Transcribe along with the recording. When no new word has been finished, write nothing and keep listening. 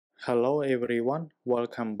Hello everyone,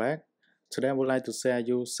 welcome back. Today I would like to share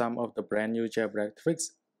you some of the brand new jailbreak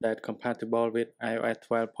tweaks that are compatible with iOS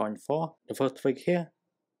 12.4. The first tweak here,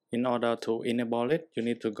 in order to enable it, you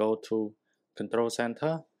need to go to Control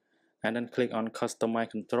Center and then click on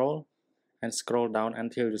Customize Control and scroll down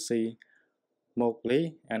until you see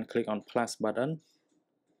Mowgli and click on plus button.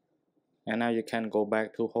 And now you can go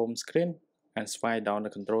back to home screen and swipe down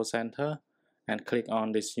the Control Center and click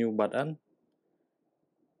on this new button.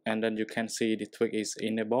 And then you can see the tweak is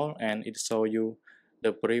enabled and it shows you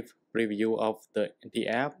the brief preview of the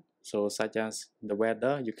app. So such as the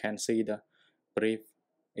weather, you can see the brief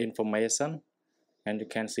information and you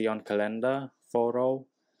can see on calendar, photo,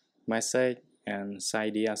 message and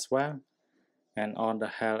Cydia as well. And on the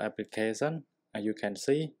health application, you can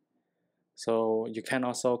see. So you can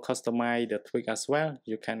also customize the tweak as well.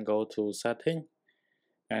 You can go to setting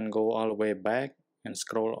and go all the way back and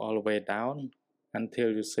scroll all the way down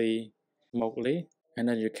until you see Mowgli, and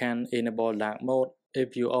then you can enable dark mode.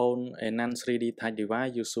 If you own a non-3D type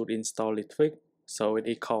device, you should install the tweak. So it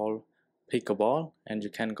is called Pickleball, and you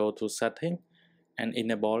can go to setting and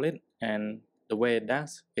enable it, and the way it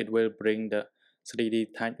does, it will bring the 3D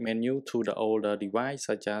type menu to the older device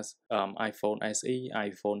such as iPhone SE,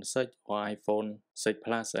 iPhone 6 or iPhone 6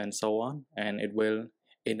 Plus and so on, and it will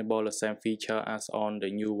enable the same feature as on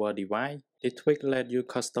the newer device. The tweak let you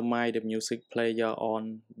customize the music player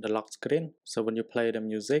on the lock screen. So when you play the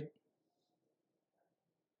music,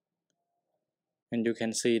 and you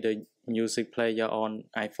can see the music player on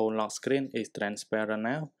iPhone lock screen is transparent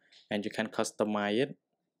now, and you can customize it.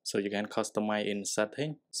 So you can customize in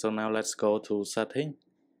setting. So now let's go to setting,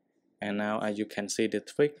 and now you can see the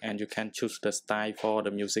tweak and you can choose the style for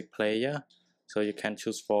the music player. So you can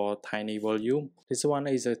choose for tiny volume. This one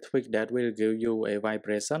is a tweak that will give you a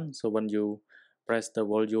vibration. So when you press the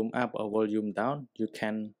volume up or volume down, you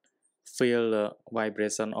can feel the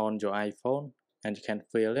vibration on your iPhone and you can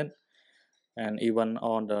feel it. And even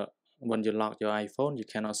on when you lock your iPhone, you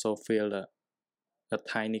can also feel the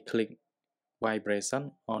tiny click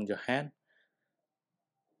vibration on your hand.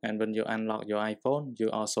 And when you unlock your iPhone, you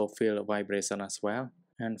also feel a vibration as well.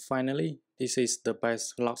 And finally, this is the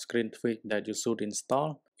best lock screen tweak that you should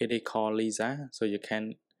install. It is called Lisa, so you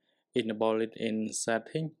can enable it in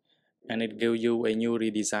setting, and it gives you a new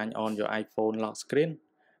redesign on your iPhone lock screen.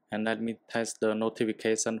 And let me test the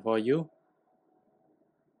notification for you.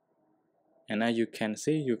 And as you can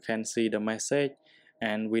see the message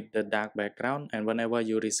and with the dark background, and whenever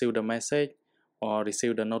you receive the message or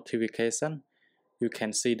receive the notification, you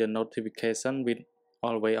can see the notification with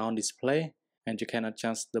always on display, and you can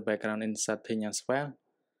adjust the background in setting as well.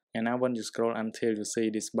 And now when you scroll until you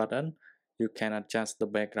see this button, you can adjust the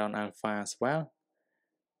background alpha as well.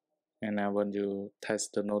 And now when you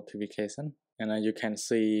test the notification, and now you can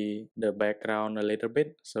see the background a little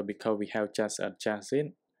bit, so because we have just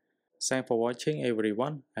adjusted. Thanks for watching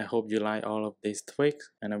everyone. I hope you like all of these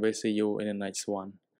tweaks, and I will see you in the next one.